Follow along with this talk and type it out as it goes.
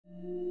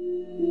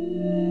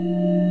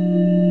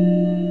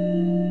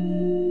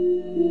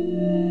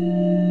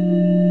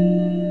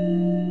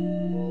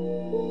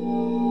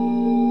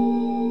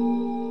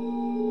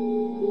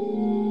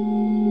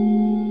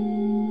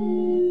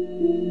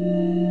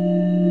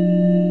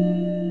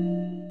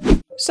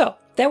So,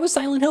 that was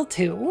Silent Hill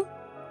 2.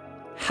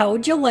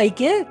 How'd you like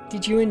it?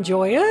 Did you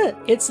enjoy it?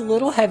 It's a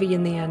little heavy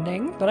in the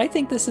ending, but I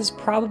think this is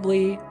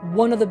probably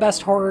one of the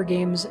best horror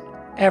games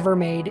ever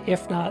made,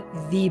 if not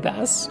the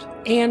best,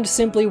 and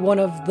simply one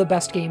of the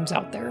best games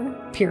out there,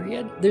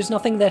 period. There's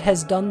nothing that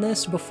has done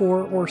this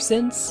before or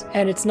since,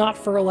 and it's not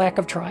for a lack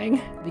of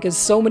trying, because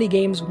so many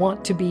games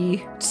want to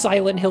be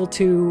Silent Hill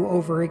 2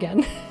 over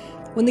again.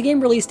 When the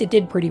game released, it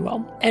did pretty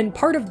well, and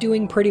part of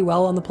doing pretty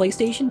well on the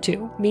PlayStation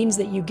 2 means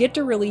that you get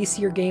to release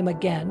your game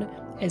again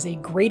as a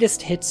greatest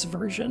hits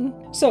version.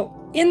 So,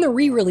 in the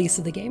re-release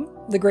of the game,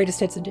 the greatest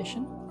hits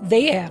edition,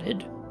 they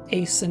added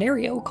a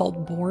scenario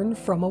called Born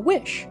from a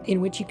Wish, in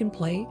which you can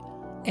play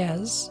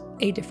as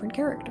a different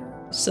character.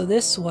 So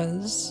this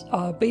was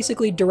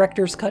basically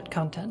director's cut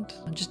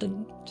content. Just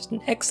an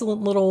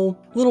excellent little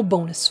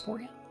bonus for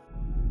you.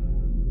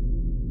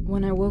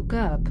 When I woke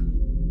up,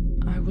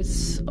 I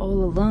was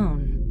all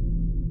alone.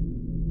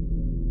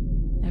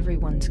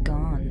 Everyone's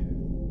gone.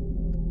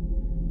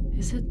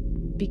 Is it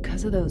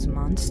because of those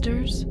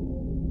monsters?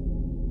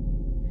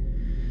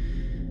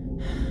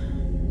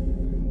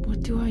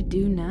 What do I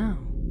do now?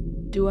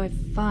 Do I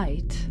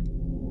fight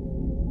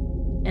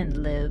and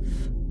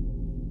live?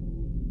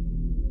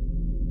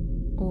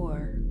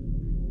 Or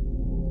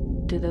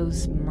do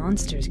those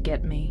monsters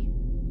get me?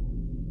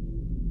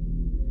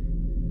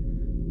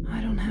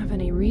 I don't have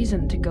any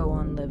reason to go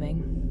on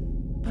living,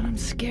 but I'm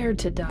scared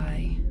to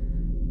die.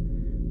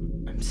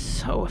 I'm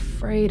so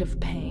afraid of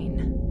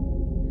pain.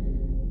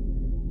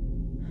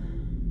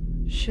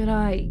 Should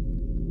I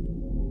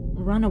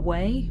run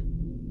away?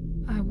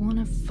 I want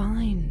to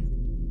find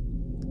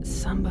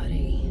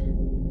somebody.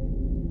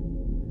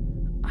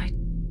 I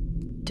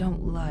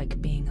don't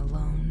like being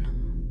alone.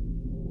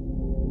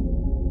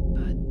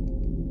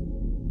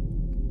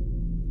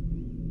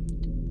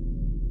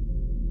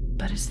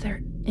 But is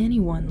there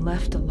anyone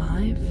left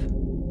alive?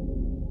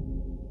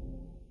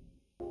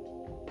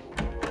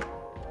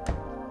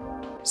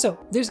 So,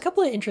 there's a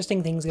couple of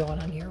interesting things going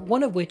on here.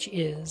 One of which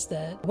is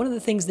that one of the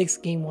things this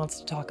game wants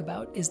to talk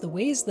about is the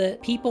ways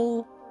that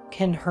people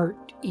can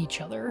hurt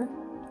each other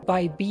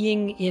by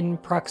being in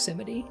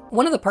proximity.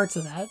 One of the parts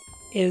of that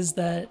is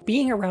that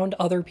being around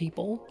other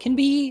people can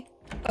be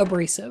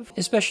abrasive,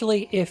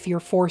 especially if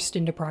you're forced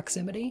into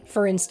proximity.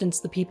 For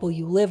instance, the people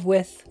you live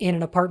with in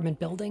an apartment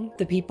building,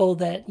 the people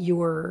that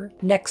you're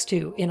next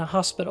to in a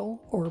hospital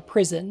or a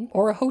prison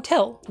or a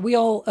hotel. We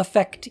all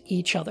affect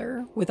each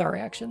other with our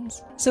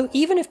actions. So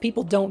even if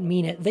people don't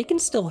mean it, they can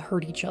still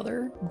hurt each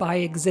other by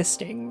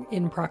existing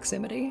in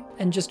proximity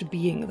and just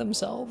being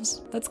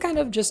themselves. That's kind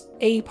of just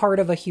a part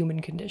of a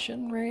human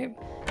condition, right?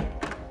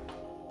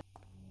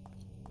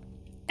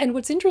 And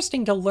what's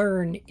interesting to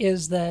learn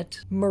is that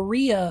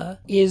Maria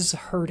is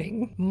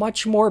hurting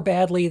much more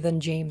badly than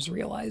James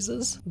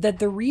realizes. That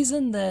the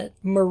reason that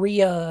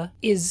Maria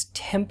is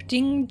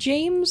tempting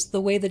James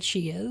the way that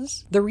she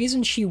is, the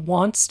reason she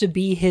wants to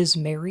be his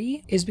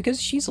Mary, is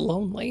because she's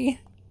lonely.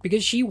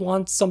 Because she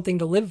wants something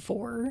to live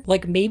for.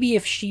 Like, maybe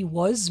if she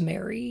was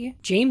Mary,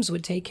 James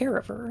would take care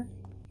of her,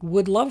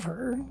 would love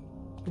her,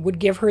 would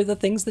give her the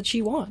things that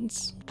she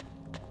wants.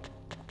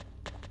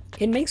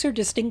 It makes her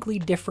distinctly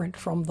different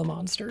from the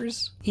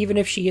monsters, even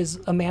if she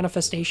is a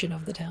manifestation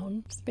of the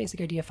town. It's the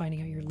basic idea of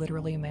finding out you're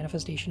literally a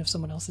manifestation of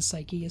someone else's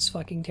psyche is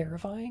fucking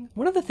terrifying.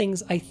 One of the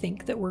things I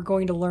think that we're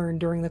going to learn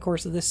during the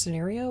course of this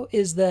scenario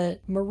is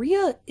that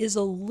Maria is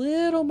a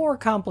little more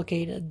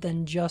complicated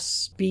than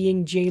just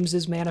being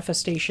James's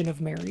manifestation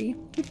of Mary.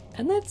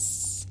 And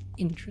that's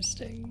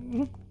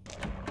interesting.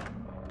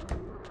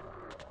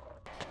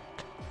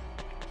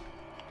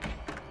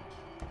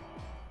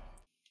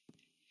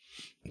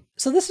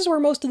 So this is where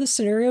most of this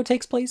scenario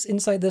takes place,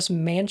 inside this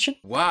mansion.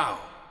 Wow,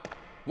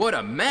 what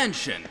a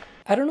mansion!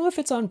 I don't know if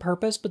it's on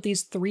purpose, but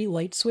these 3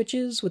 light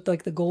switches with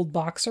like the gold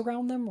box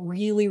around them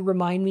really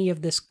remind me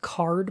of this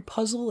card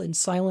puzzle in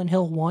Silent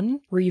Hill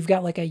 1, where you've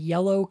got like a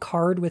yellow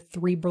card with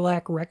 3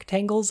 black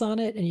rectangles on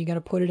it, and you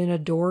gotta put it in a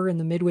door in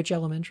the Midwich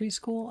Elementary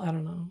School. I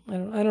don't know.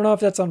 I don't know if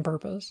that's on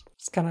purpose.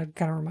 It's kind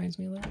of reminds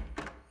me of that.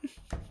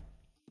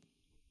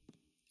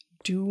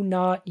 Do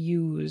not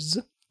use.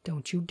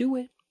 Don't you do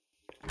it.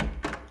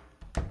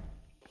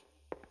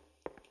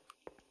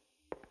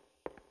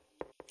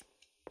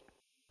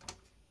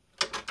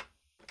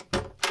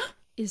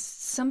 Is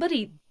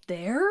somebody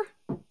there?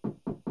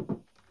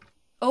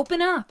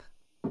 Open up.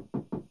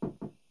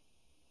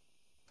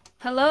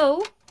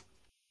 Hello?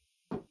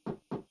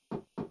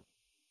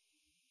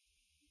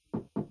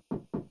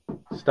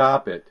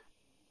 Stop it.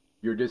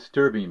 You're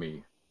disturbing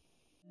me.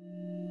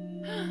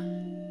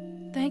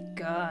 Thank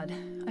God.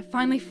 I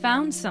finally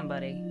found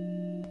somebody.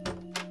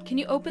 Can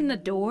you open the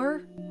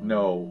door?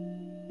 No.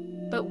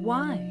 But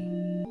why?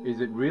 Is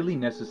it really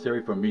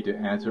necessary for me to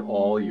answer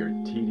all your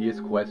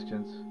tedious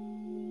questions?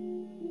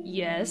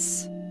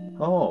 Yes.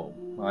 Oh,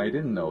 I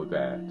didn't know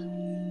that.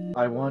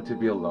 I want to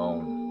be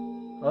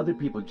alone. Other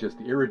people just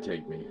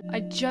irritate me. I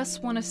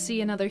just want to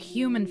see another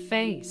human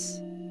face.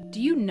 Do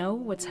you know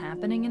what's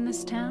happening in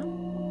this town?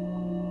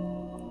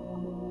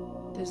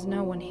 There's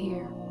no one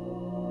here.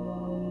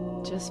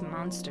 Just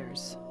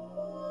monsters.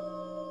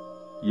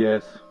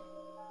 Yes,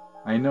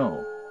 I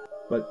know.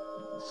 But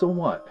so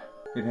what?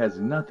 It has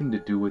nothing to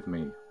do with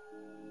me.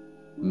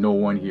 No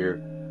one here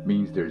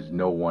means there's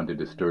no one to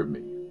disturb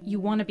me. You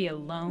want to be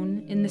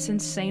alone in this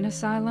insane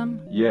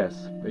asylum?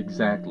 Yes,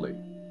 exactly.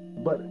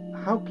 But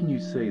how can you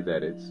say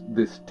that it's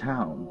this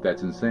town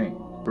that's insane?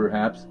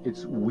 Perhaps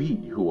it's we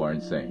who are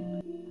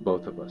insane.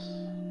 Both of us.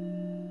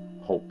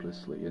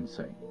 Hopelessly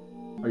insane.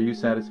 Are you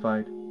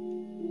satisfied?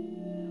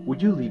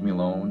 Would you leave me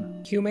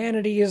alone?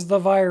 Humanity is the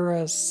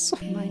virus.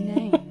 My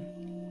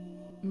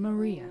name.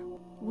 Maria.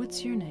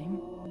 What's your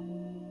name?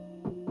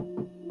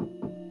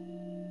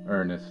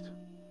 Ernest.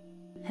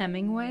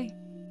 Hemingway?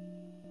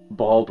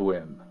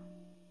 Baldwin.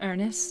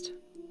 Ernest?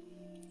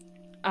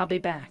 I'll be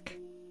back.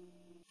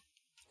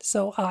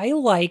 So I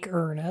like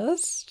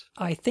Ernest.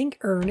 I think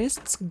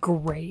Ernest's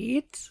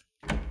great.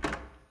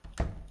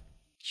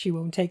 She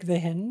won't take the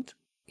hint.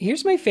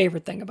 Here's my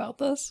favorite thing about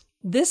this.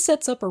 This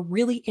sets up a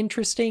really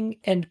interesting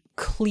and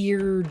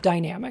clear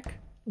dynamic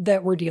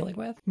that we're dealing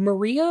with.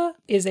 Maria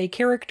is a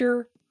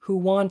character who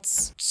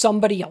wants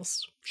somebody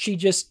else. She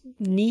just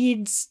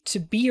needs to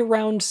be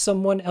around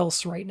someone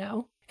else right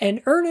now.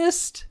 And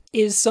Ernest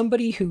is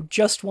somebody who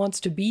just wants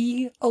to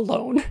be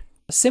alone.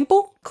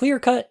 Simple,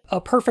 clear-cut, a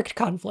perfect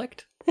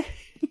conflict.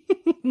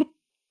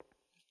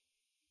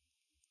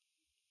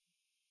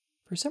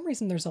 For some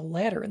reason, there's a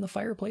ladder in the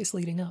fireplace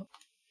leading up.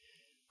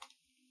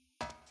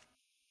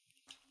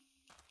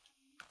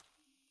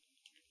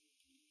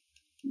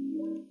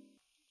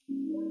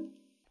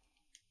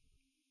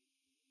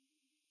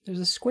 There's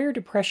a square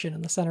depression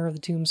in the center of the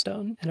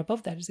tombstone, and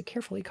above that is a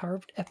carefully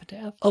carved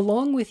epitaph.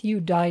 Along with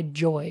you died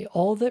joy.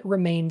 All that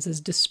remains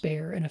is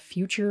despair and a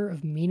future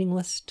of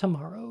meaningless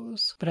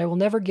tomorrows. But I will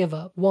never give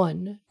up.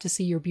 1, to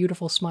see your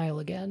beautiful smile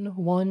again.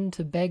 1,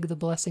 to beg the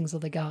blessings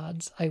of the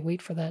gods. I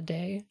wait for that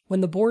day.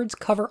 When the boards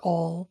cover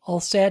all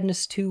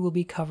sadness too will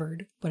be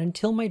covered. But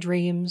until my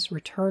dreams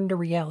return to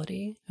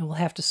reality, I will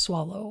have to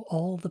swallow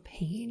all the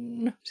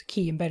pain. There's a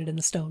key embedded in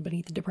the stone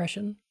beneath the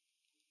depression.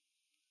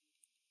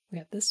 We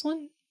got this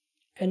one.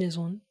 And this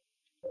one,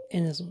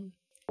 and this one.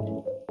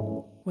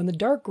 When the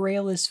dark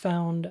grail is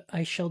found,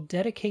 I shall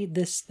dedicate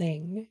this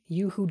thing.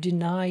 You who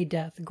deny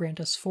death, grant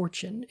us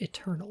fortune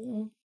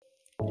eternal.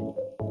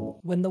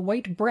 When the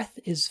white breath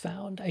is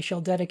found, I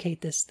shall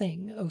dedicate this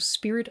thing. O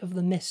spirit of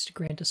the mist,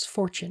 grant us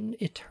fortune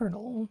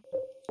eternal.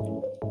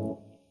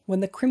 When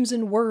the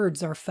crimson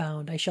words are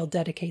found, I shall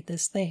dedicate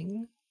this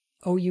thing.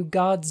 O you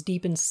gods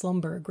deep in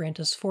slumber, grant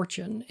us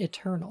fortune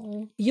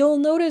eternal. You'll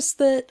notice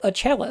that a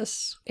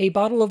chalice, a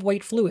bottle of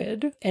white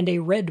fluid, and a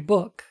red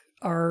book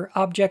are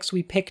objects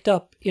we picked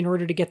up in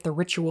order to get the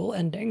ritual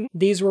ending.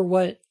 These were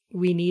what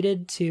we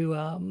needed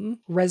to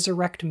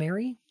resurrect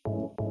Mary.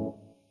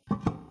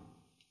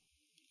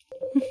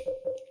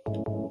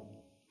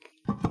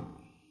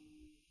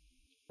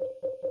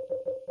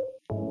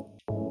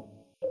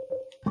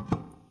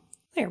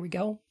 There we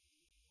go.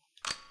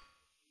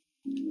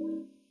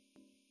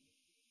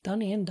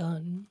 Done and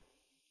done.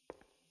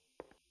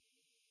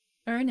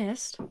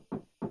 Ernest?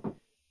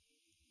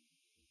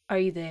 Are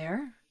you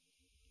there?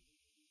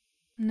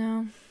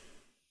 No.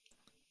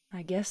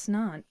 I guess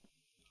not.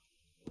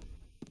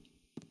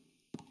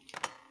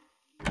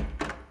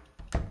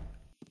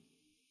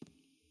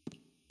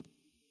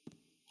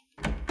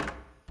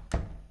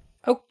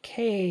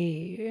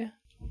 Okay.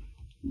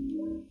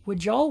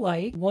 Would y'all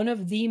like one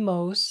of the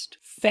most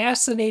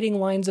fascinating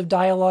lines of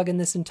dialogue in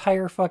this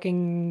entire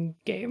fucking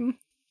game?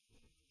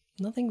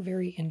 Nothing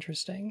very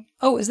interesting.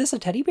 Oh, is this a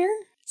teddy bear?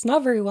 It's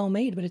not very well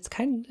made, but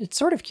it's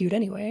sort of cute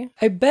anyway.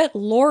 I bet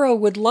Laura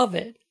would love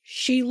it.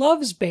 She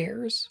loves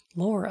bears.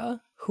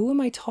 Laura, who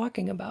am I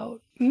talking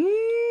about?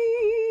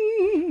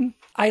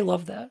 I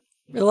love that.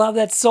 I love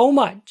that so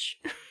much.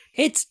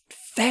 It's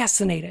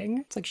fascinating.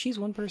 It's like she's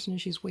one person and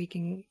she's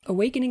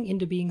awakening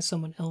into being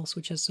someone else,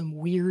 which has some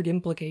weird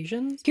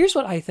implications. Here's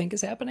what I think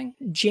is happening.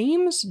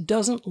 James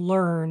doesn't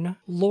learn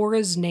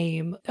Laura's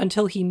name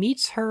until he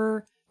meets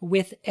her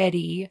with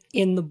Eddie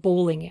in the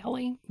bowling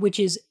alley,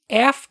 which is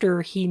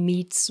after he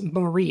meets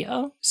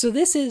Maria. So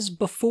this is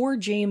before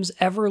James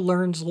ever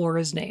learns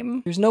Laura's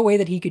name. There's no way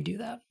that he could do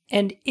that.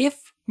 And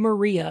if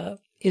Maria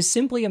is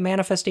simply a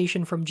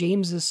manifestation from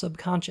James's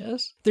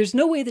subconscious, there's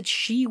no way that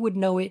she would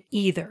know it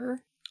either,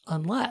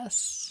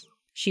 unless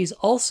she's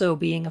also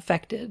being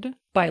affected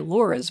by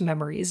Laura's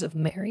memories of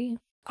Mary.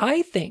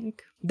 I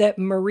think that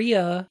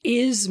Maria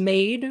is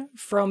made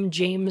from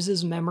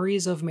James's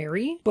memories of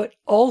Mary, but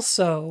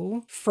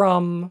also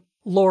from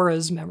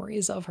Laura's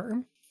memories of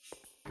her.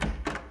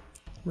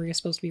 Maria's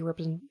supposed to be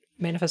a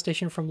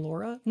manifestation from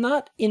Laura?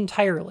 Not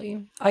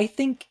entirely. I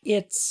think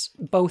it's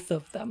both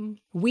of them.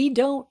 We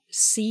don't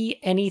see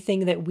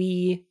anything that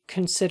we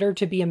consider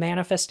to be a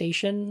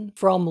manifestation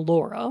from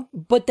Laura,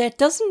 but that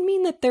doesn't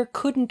mean that there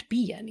couldn't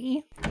be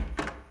any.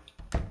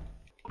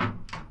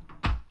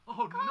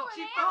 Oh, no,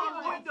 she fell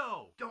out the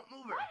window! Don't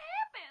move her. What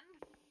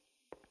happened?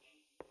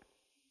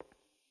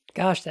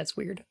 Gosh, that's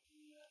weird.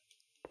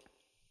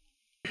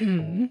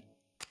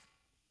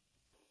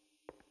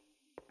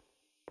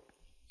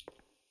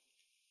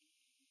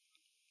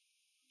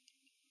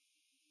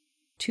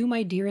 To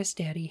my dearest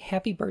daddy,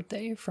 happy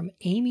birthday from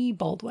Amy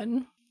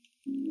Baldwin.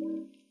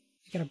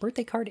 I got a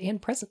birthday card and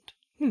present.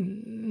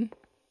 Give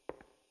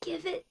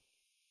it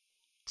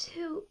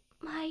to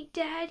my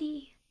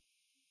daddy.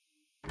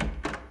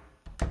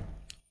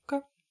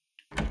 Okay.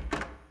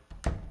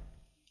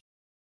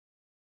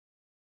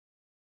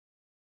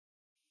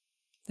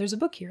 There's a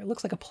book here. It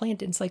looks like a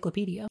plant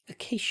encyclopedia.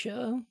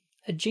 Acacia,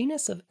 a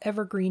genus of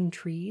evergreen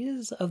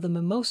trees of the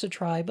mimosa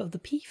tribe of the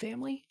pea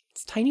family.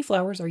 Its tiny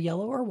flowers are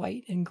yellow or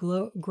white and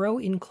grow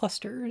in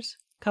clusters.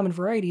 Common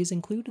varieties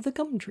include the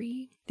gum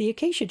tree. The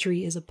acacia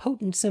tree is a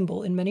potent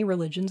symbol in many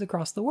religions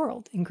across the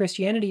world. In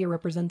Christianity, it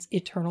represents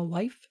eternal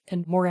life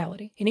and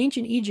morality. In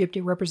ancient Egypt,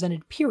 it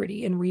represented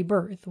purity and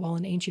rebirth, while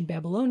in ancient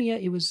Babylonia,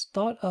 it was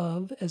thought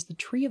of as the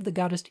tree of the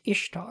goddess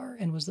Ishtar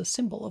and was the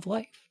symbol of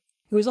life.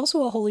 It was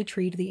also a holy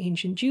tree to the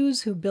ancient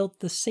Jews who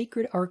built the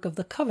sacred Ark of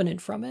the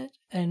Covenant from it,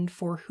 and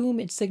for whom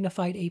it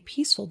signified a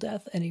peaceful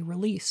death and a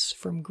release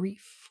from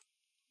grief.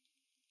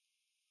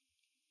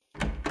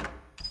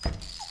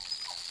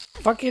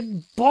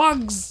 Fucking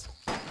bugs!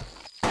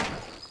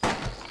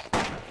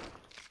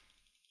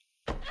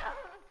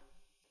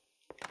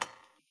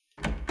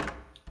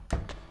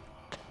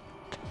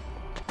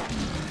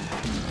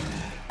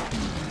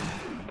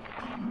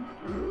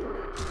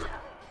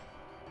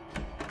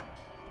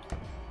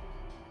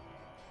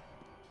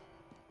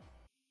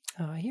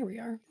 Here we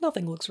are.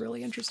 Nothing looks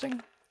really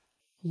interesting.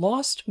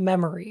 Lost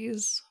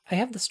memories. I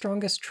have the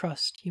strongest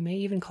trust, you may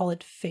even call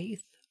it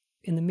faith,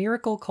 in the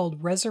miracle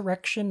called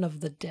resurrection of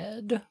the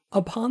dead.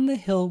 Upon the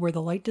hill where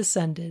the light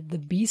descended, the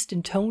beast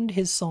intoned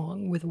his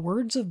song with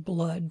words of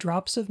blood,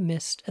 drops of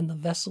mist, and the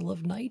vessel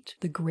of night.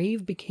 The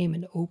grave became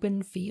an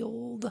open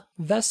field.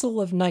 Vessel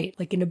of night,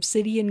 like an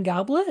obsidian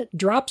goblet?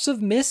 Drops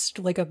of mist,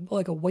 like a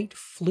white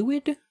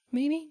fluid?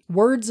 Maybe?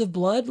 Words of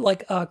blood,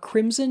 like a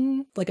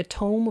crimson, like a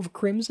tome of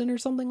crimson or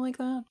something like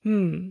that?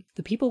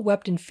 The people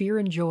wept in fear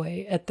and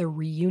joy at the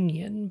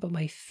reunion, but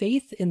my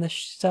faith in the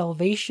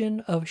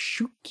salvation of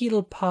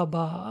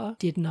Shukilpaba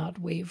did not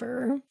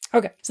waver.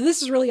 Okay, so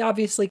this is really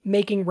obviously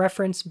making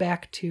reference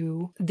back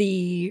to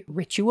the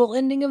ritual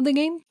ending of the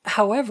game.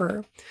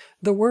 However,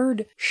 the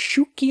word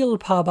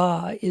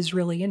Shukilpaba is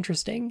really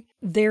interesting.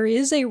 There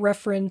is a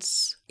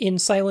reference in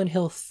Silent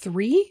Hill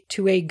 3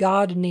 to a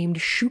god named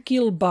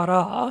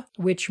Shukilbara,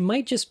 which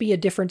might just be a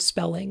different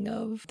spelling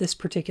of this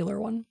particular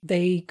one.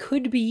 They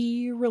could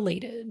be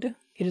related.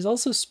 It is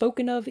also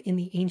spoken of in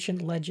the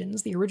ancient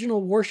legends. The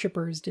original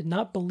worshippers did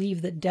not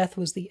believe that death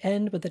was the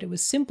end, but that it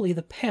was simply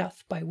the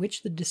path by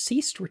which the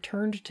deceased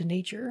returned to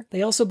nature.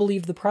 They also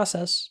believed the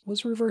process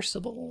was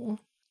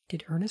reversible.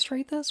 Did Ernest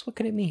write this? What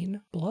could it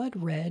mean? Blood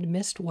red,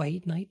 mist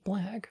white, night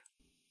black.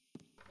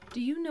 Do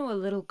you know a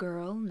little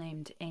girl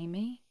named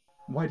Amy?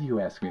 Why do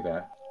you ask me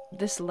that?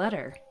 This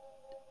letter.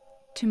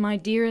 To my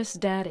dearest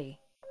daddy.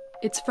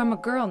 It's from a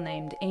girl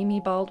named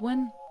Amy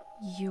Baldwin.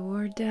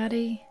 Your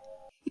daddy?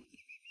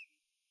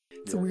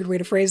 It's a weird way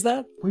to phrase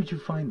that. Where'd you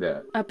find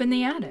that? Up in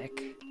the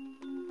attic.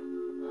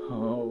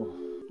 Oh,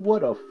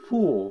 what a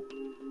fool.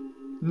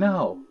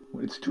 Now,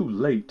 when it's too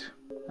late,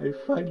 I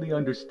finally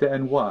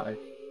understand why.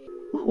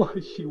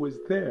 Why she was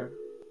there.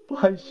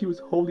 Why she was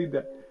holding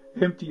that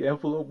empty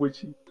envelope when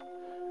she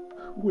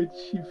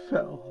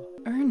fell.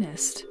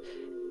 Ernest.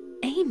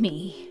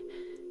 Amy.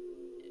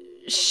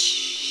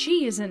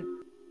 She isn't...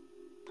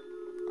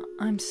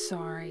 I'm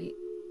sorry.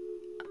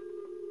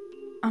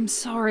 I'm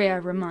sorry I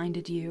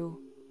reminded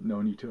you.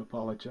 No need to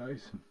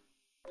apologize.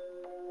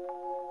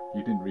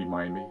 You didn't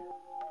remind me.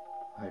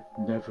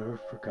 I've never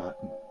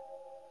forgotten.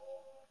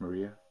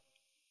 Maria?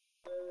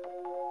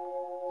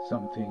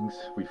 Some things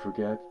we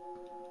forget,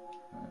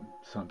 and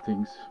some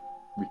things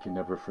we can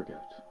never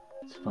forget.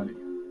 It's funny.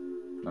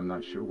 I'm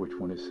not sure which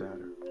one is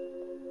sadder.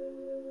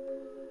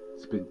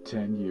 It's been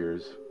 10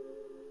 years,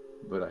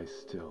 but I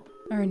still...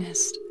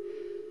 Ernest,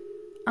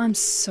 I'm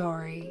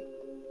sorry.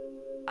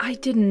 I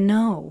didn't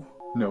know.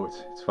 No,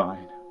 it's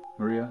fine.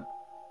 Maria,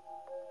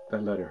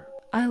 that letter.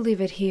 I'll leave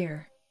it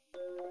here.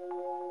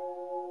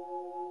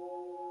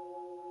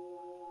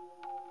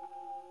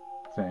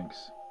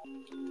 Thanks.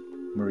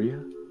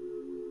 Maria?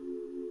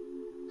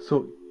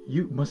 So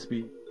you must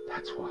be...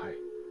 That's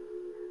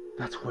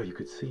why you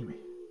could see me.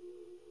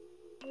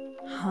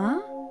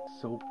 Huh?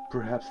 So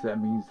perhaps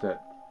that means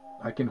that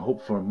I can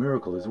hope for a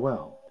miracle as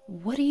well.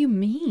 What do you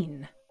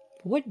mean?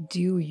 What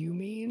do you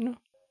mean?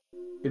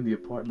 In the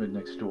apartment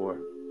next door,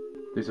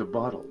 there's a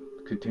bottle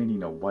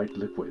containing a white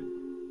liquid.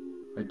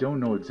 I don't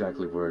know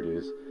exactly where it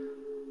is,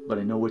 but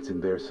I know it's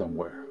in there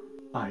somewhere.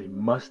 I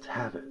must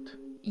have it.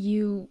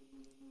 You...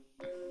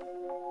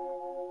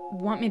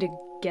 want me to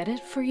get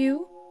it for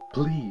you?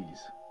 Please.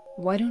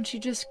 Why don't you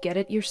just get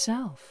it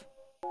yourself?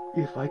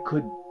 If I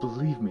could,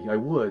 believe me, I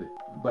would.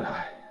 But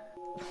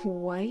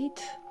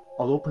Wait.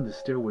 I'll open the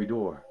stairway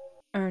door.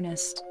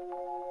 Ernest,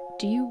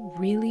 do you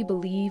really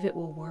believe it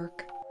will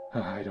work?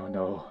 I don't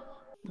know.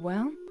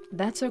 Well,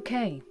 that's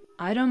okay.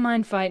 I don't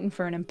mind fighting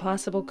for an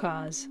impossible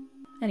cause.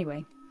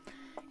 Anyway,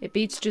 it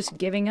beats just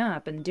giving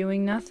up and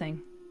doing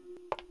nothing.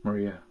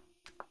 Maria,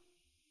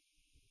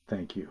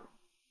 thank you.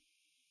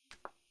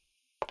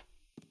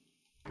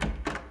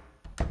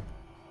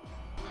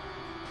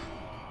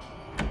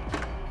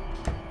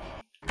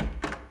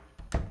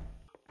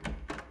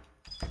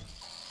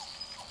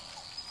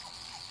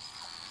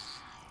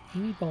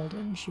 Amy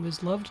Baldwin. She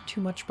was loved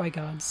too much by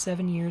God.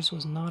 7 years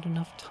was not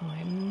enough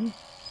time.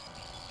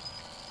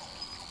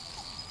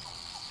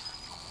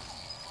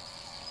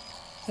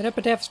 That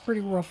epitaph's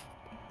pretty rough.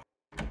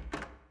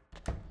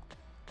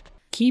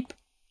 Keep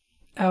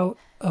out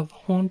of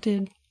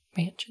haunted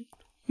mansion.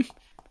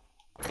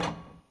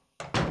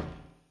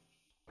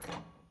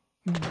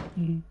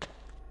 Mm-hmm.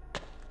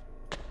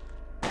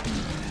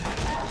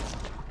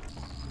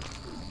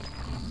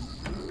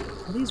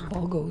 All these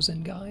boggos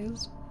and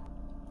guys.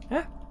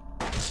 Ah.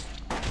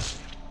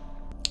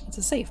 It's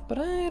a safe, but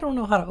I don't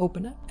know how to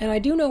open it. And I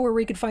do know where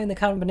we could find the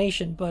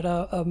combination, but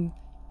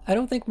I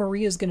don't think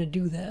Maria's gonna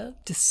do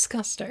that.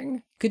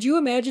 Disgusting. Could you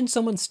imagine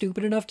someone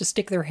stupid enough to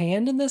stick their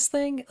hand in this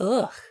thing?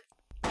 Ugh.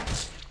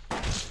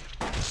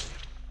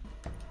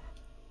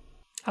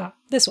 Ah,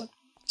 this one.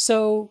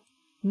 So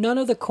none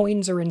of the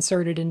coins are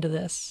inserted into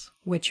this,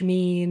 which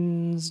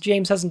means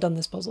James hasn't done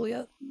this puzzle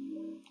yet.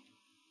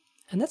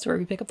 And that's where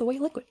we pick up the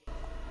white liquid.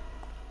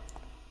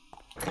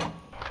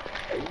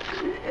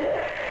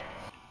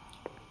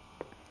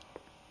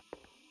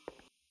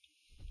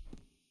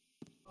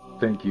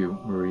 Thank you,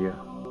 Maria.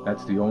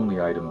 That's the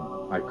only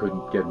item I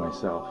couldn't get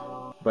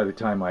myself. By the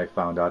time I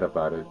found out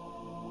about it,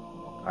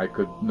 I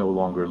could no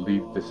longer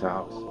leave this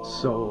house.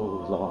 So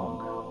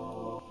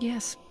long.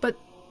 Yes, but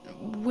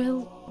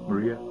will...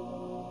 Maria,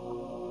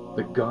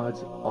 the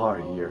gods are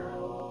here.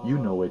 You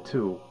know it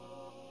too.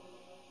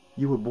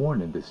 You were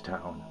born in this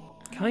town.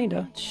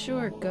 Kinda. Not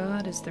sure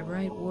God is the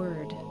right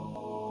word.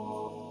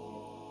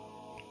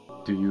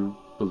 Do you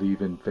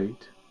believe in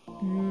fate?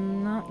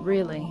 Not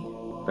really.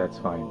 That's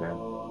fine then.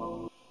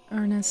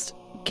 Ernest,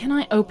 can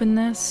I open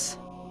this?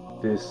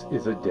 This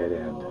is a dead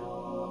end.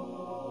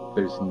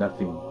 There's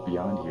nothing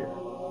beyond here.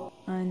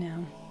 I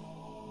know.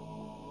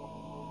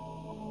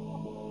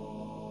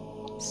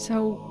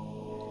 So,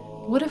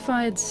 what if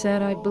I had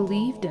said I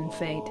believed in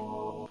fate?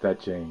 That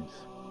James.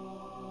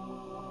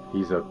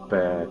 He's a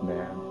bad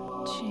man.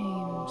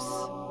 James.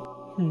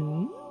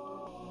 Hmm?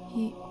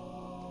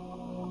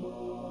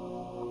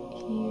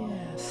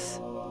 Yes.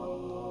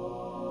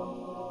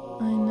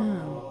 I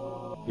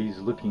know. He's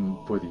looking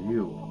for the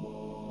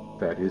you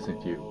that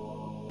isn't you.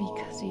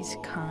 Because he's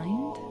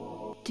kind?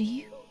 Do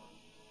you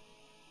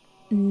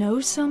know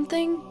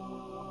something?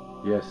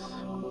 Yes.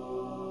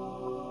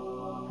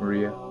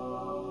 Maria,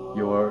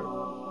 you're...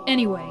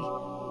 Anyway,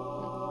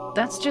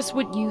 that's just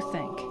what you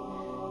think.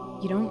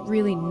 You don't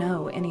really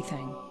know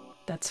anything.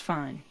 That's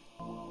fine.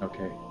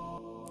 Okay.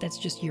 That's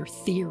just your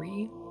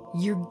theory.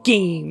 Your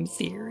game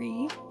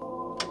theory.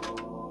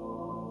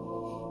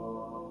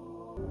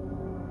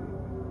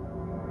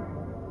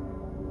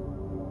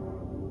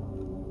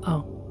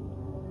 Oh.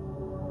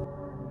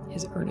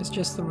 Is Ernest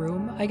just the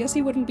room? I guess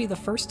he wouldn't be the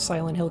first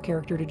Silent Hill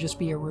character to just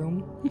be a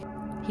room.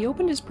 He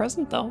opened his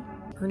present, though.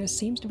 Ernest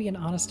seems to be an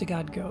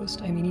honest-to-God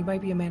ghost. I mean, he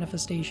might be a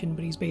manifestation,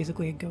 but he's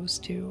basically a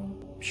ghost, too.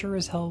 Sure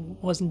as hell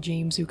wasn't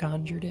James who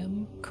conjured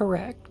him.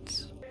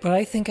 Correct. But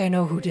I think I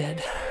know who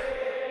did.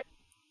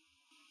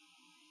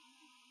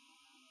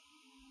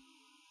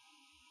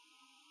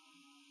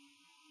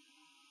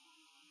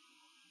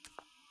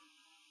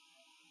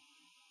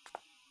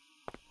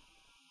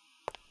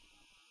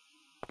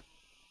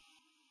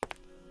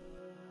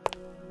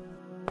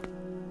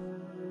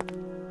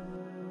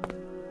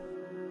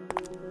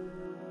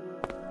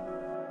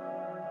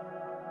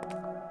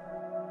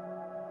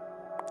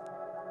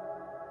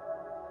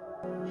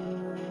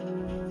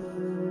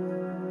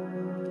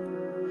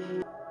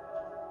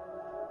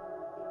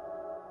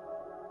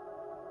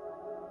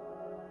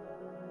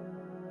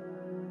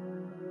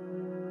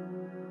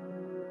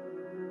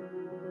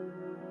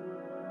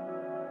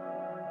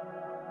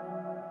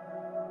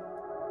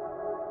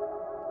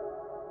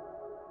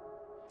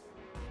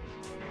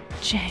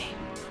 James.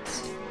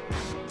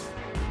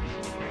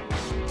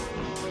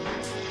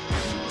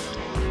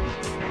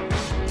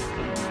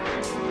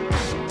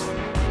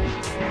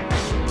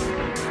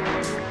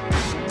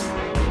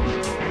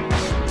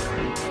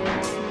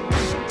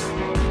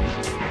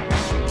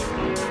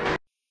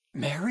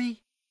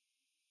 Mary?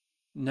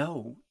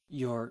 No,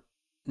 you're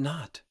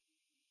not.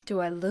 Do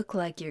I look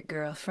like your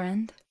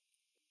girlfriend?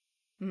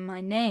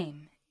 My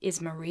name is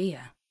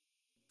Maria.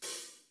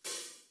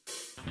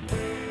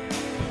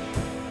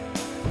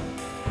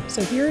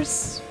 So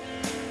here's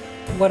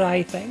what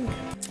I think.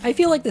 I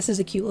feel like this is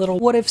a cute little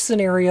what-if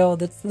scenario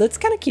that's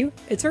kind of cute.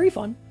 It's very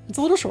fun. It's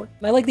a little short.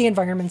 I like the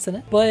environments in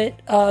it.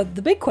 But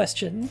the big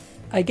question,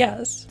 I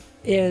guess,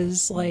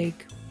 is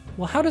like,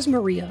 well, how does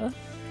Maria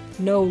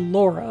know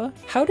Laura?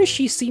 How does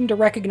she seem to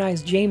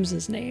recognize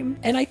James's name?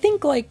 And I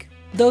think, like,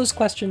 those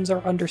questions are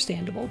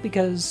understandable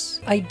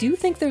because I do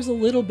think there's a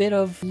little bit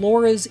of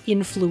Laura's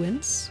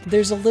influence.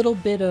 There's a little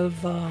bit of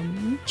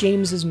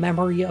James's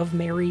memory of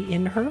Mary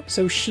in her.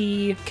 So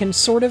she can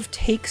sort of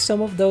take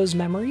some of those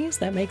memories.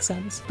 That makes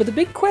sense. But the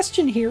big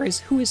question here is,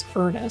 who is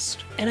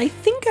Ernest? And I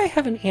think I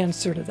have an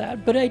answer to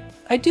that, but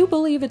I do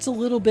believe it's a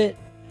little bit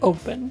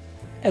open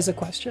as a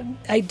question.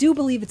 I do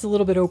believe it's a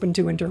little bit open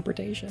to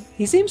interpretation.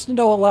 He seems to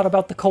know a lot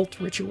about the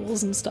cult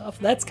rituals and stuff.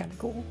 That's kind of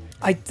cool.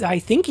 I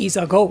think he's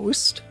a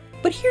ghost.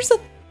 But here's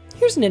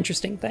an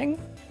interesting thing.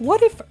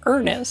 What if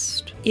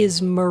Ernest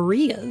is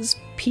Maria's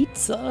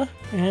pizza?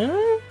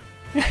 Huh?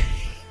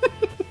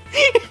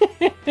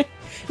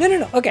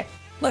 No. Okay.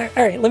 All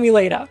right, let me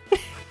lay it out.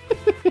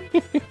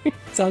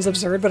 Sounds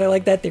absurd, but I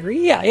like that theory.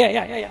 Yeah.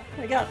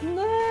 I got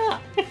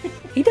it.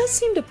 He does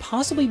seem to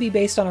possibly be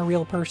based on a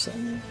real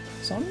person,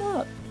 so I'm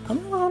not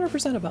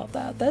 100% about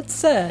that. That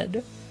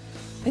said,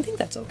 I think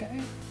that's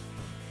okay.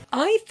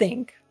 I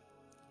think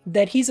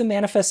that he's a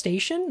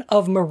manifestation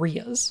of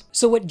Maria's.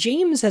 So what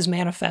James has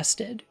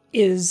manifested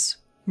is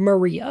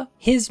Maria,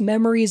 his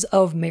memories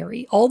of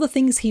Mary, all the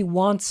things he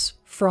wants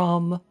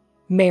from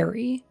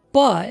Mary,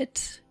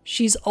 but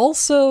she's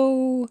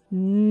also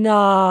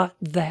not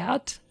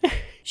that.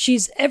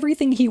 She's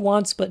everything he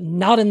wants, but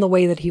not in the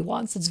way that he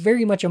wants. It's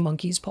very much a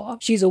monkey's paw.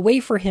 She's a way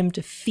for him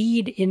to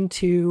feed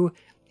into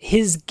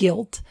his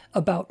guilt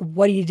about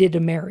what he did to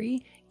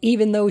Mary,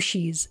 even though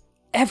she's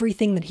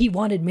everything that he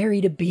wanted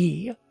Mary to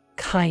be,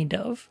 kind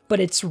of. But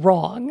it's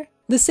wrong.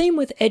 The same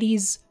with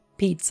Eddie's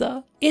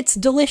pizza. It's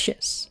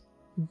delicious,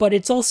 but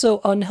it's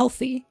also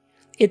unhealthy.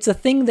 It's a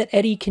thing that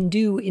Eddie can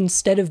do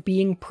instead of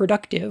being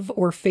productive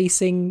or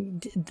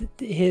facing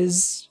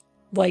his,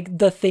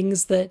 the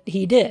things that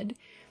he did.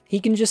 He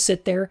can just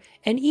sit there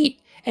and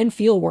eat and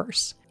feel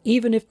worse,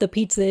 even if the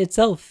pizza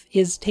itself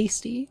is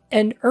tasty.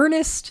 And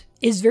Ernest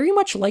is very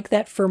much like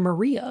that for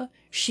Maria.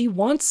 She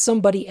wants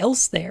somebody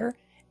else there,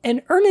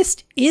 and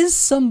Ernest is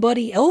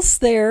somebody else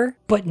there,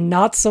 but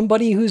not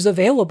somebody who's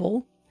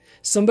available.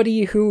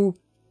 Somebody who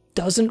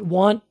doesn't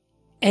want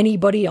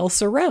anybody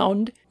else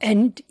around,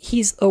 and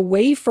he's a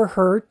way for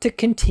her to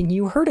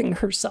continue hurting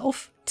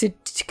herself. To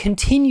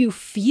continue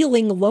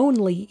feeling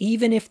lonely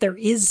even if there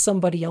is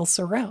somebody else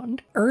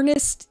around.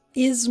 Ernest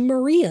is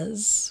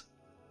Maria's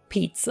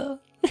pizza.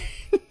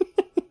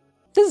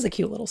 This is a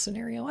cute little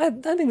scenario. I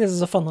think this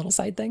is a fun little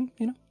side thing,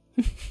 you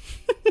know?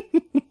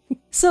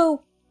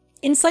 So,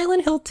 in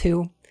Silent Hill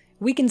 2,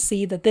 we can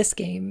see that this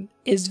game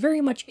is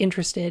very much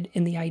interested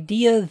in the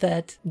idea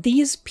that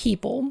these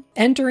people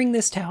entering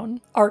this town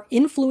are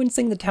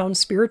influencing the town's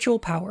spiritual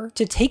power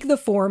to take the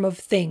form of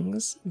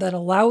things that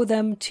allow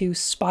them to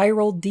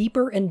spiral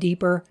deeper and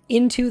deeper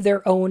into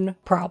their own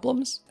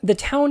problems. The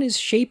town is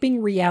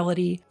shaping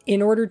reality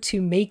in order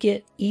to make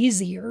it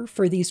easier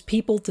for these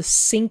people to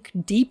sink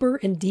deeper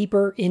and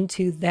deeper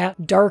into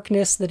that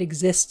darkness that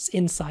exists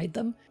inside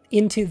them,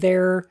 into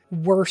their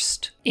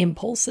worst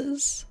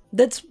impulses.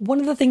 That's one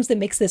of the things that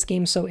makes this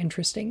game so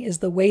interesting, is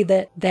the way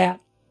that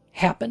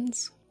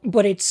happens.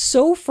 But it's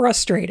so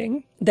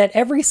frustrating that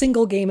every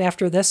single game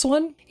after this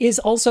one is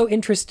also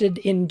interested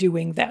in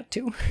doing that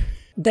too.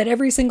 That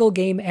every single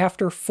game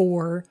after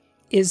 4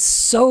 is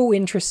so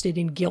interested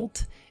in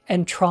guilt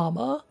and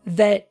trauma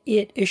that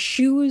it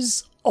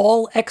eschews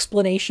all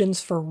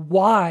explanations for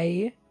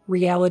why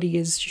reality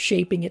is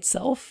shaping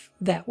itself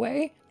that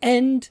way,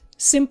 and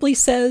simply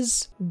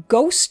says,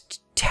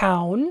 Ghost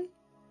Town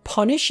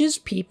punishes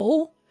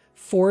people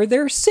for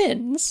their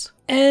sins.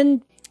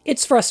 And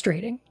it's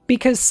frustrating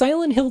because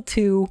Silent Hill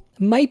 2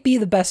 might be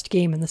the best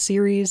game in the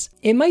series.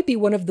 It might be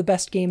one of the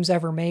best games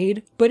ever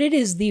made, but it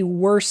is the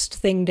worst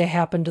thing to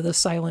happen to the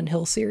Silent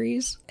Hill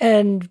series.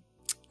 And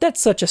that's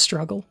such a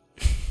struggle.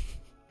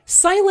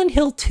 Silent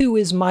Hill 2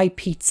 is my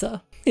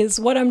pizza, is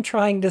what I'm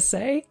trying to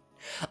say.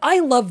 I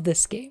love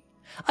this game.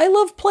 I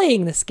love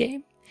playing this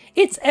game.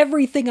 It's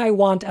everything I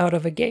want out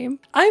of a game.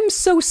 I'm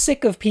so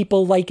sick of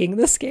people liking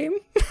this game.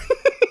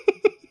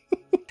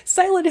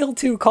 Silent Hill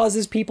 2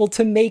 causes people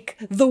to make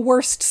the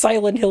worst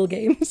Silent Hill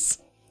games.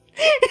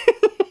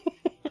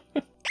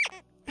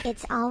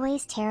 It's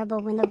always terrible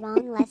when the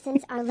wrong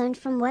lessons are learned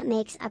from what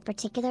makes a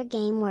particular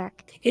game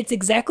work. It's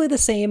exactly the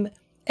same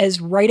as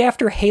right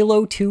after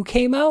Halo 2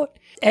 came out.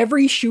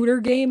 Every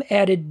shooter game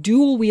added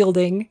dual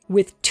wielding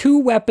with 2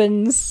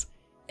 weapons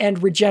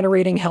and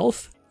regenerating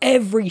health.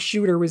 Every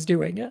shooter was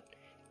doing it.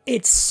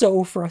 It's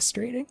so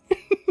frustrating.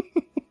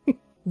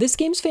 This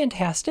game's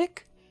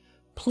fantastic.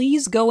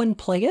 Please go and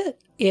play it.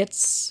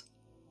 It's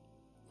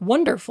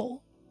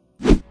wonderful.